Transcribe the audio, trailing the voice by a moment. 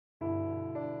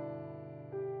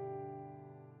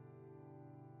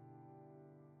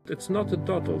it's not a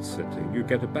doddle sitting. You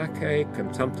get a backache,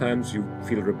 and sometimes you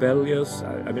feel rebellious.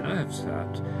 I mean, I have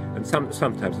sat, and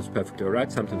sometimes it's perfectly all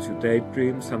right. Sometimes you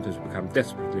daydream. Sometimes you become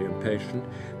desperately impatient.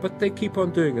 But they keep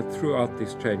on doing it throughout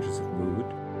these changes of mood.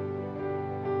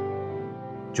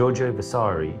 Giorgio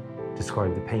Vasari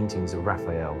described the paintings of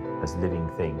Raphael as living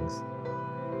things.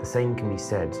 The same can be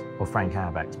said of Frank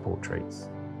Auerbach's portraits.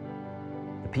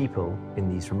 The people in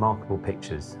these remarkable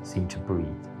pictures seem to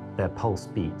breathe. Their pulse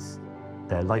beats.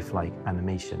 Their lifelike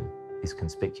animation is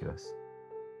conspicuous.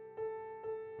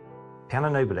 Piano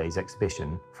Nobile's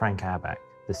exhibition, Frank Auerbach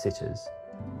The Sitters,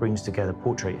 brings together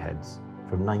portrait heads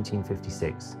from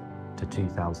 1956 to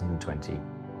 2020.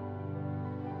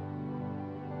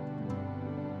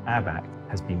 Auerbach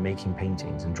has been making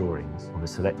paintings and drawings of a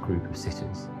select group of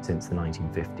sitters since the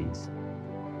 1950s.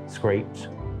 Scraped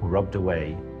or rubbed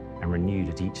away and renewed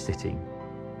at each sitting,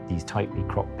 these tightly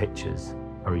cropped pictures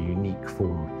are a unique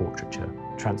form of portraiture,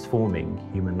 transforming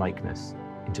human likeness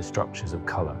into structures of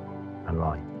colour and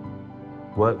line.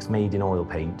 Works made in oil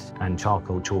paint and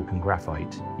charcoal, chalk and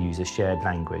graphite use a shared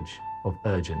language of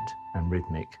urgent and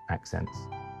rhythmic accents.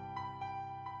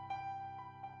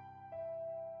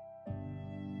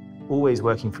 Always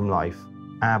working from life,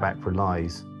 Auerbach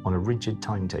relies on a rigid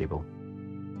timetable.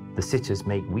 The sitters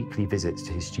make weekly visits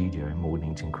to his studio in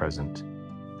Mornington Crescent.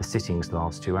 The sittings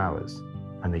last 2 hours,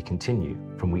 and they continue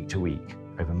from week to week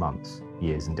over months,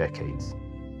 years and decades.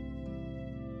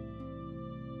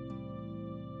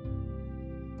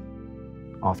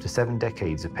 After 7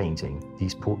 decades of painting,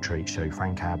 these portraits show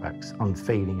Frank Auerbach's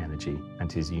unfailing energy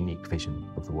and his unique vision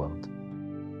of the world.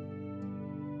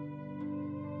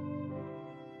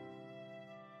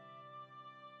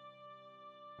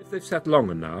 If they've sat long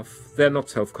enough, they're not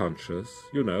self-conscious,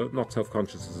 not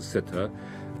self-conscious as a sitter,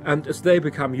 and as they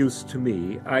become used to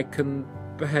me, I can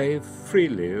behave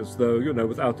freely, as though,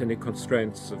 without any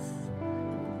constraints of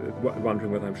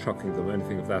wondering whether I'm shocking them or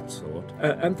anything of that sort.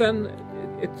 And then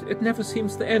it never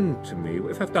seems to end to me.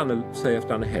 If I've done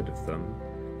ahead of them,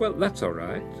 well, that's all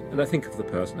right. And I think of the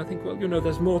person, I think, well,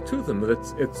 there's more to them.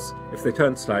 If they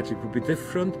turned slightly, it would be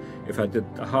different. If I did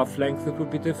a half length, it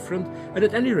would be different. And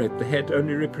at any rate, the head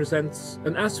only represents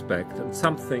an aspect and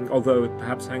something, although it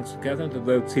perhaps hangs together, and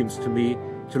although it seems to me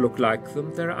to look like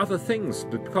them, there are other things,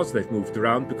 but because they've moved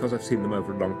around, because I've seen them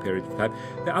over a long period of time,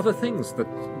 there are other things that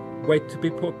wait to be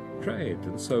portrayed,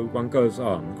 and so one goes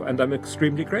on, and I'm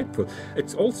extremely grateful.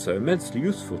 It's also immensely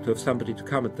useful to have somebody to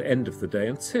come at the end of the day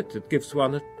and sit. It gives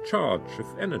one a charge of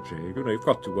energy. You've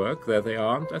got to work, there they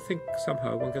are, and I think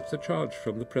somehow one gets a charge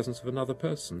from the presence of another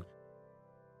person.